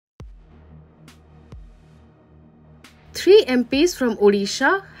3 MPs from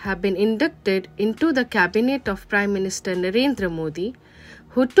Odisha have been inducted into the cabinet of Prime Minister Narendra Modi,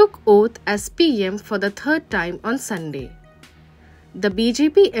 who took oath as PM for the third time on Sunday. The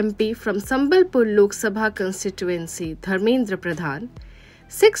BJP MP from Sambalpur Lok Sabha constituency, Dharmendra Pradhan,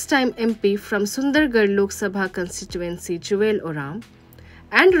 6-time MP from Sundargarh Lok Sabha constituency, Jual Oram,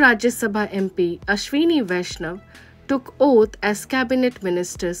 and Rajya Sabha MP Ashwini Vaishnaw took oath as cabinet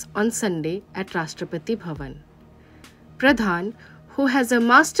ministers on Sunday at Rashtrapati Bhawan. Pradhan, who has a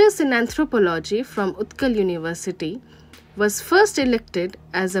master's in anthropology from Utkal University, was first elected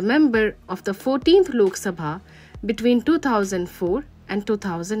as a member of the 14th Lok Sabha between 2004 and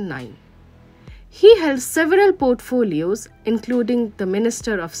 2009. He held several portfolios including the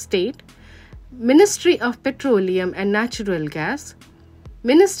Minister of State, Ministry of Petroleum and Natural Gas,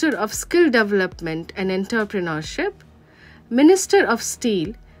 Minister of Skill Development and Entrepreneurship, Minister of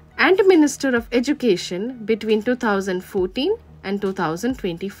Steel and Minister of Education between 2014 and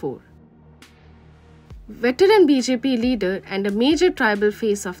 2024. Veteran BJP leader and a major tribal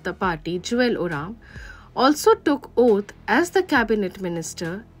face of the party, Jual Oram, also took oath as the cabinet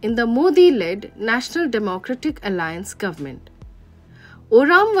minister in the Modi-led National Democratic Alliance government.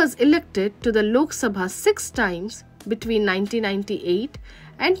 Oram was elected to the Lok Sabha 6 times between 1998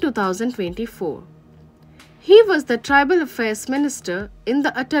 and 2024. He was the Tribal Affairs Minister in the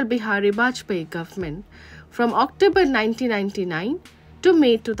Atal Bihari Vajpayee government from October 1999 to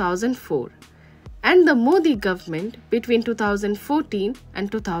May 2004 and the Modi government between 2014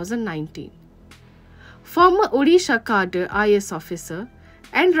 and 2019. Former Odisha cadre IS officer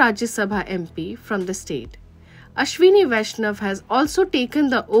and Rajya Sabha MP from the state, Ashwini Vaishnaw has also taken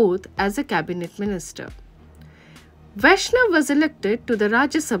the oath as a cabinet minister. Vaishnaw was elected to the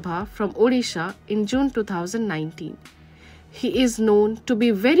Rajya Sabha from Odisha in June 2019. He is known to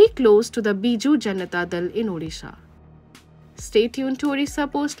be very close to the Biju Janata Dal in Odisha. Stay tuned to Orissa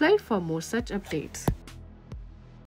Post Live for more such updates.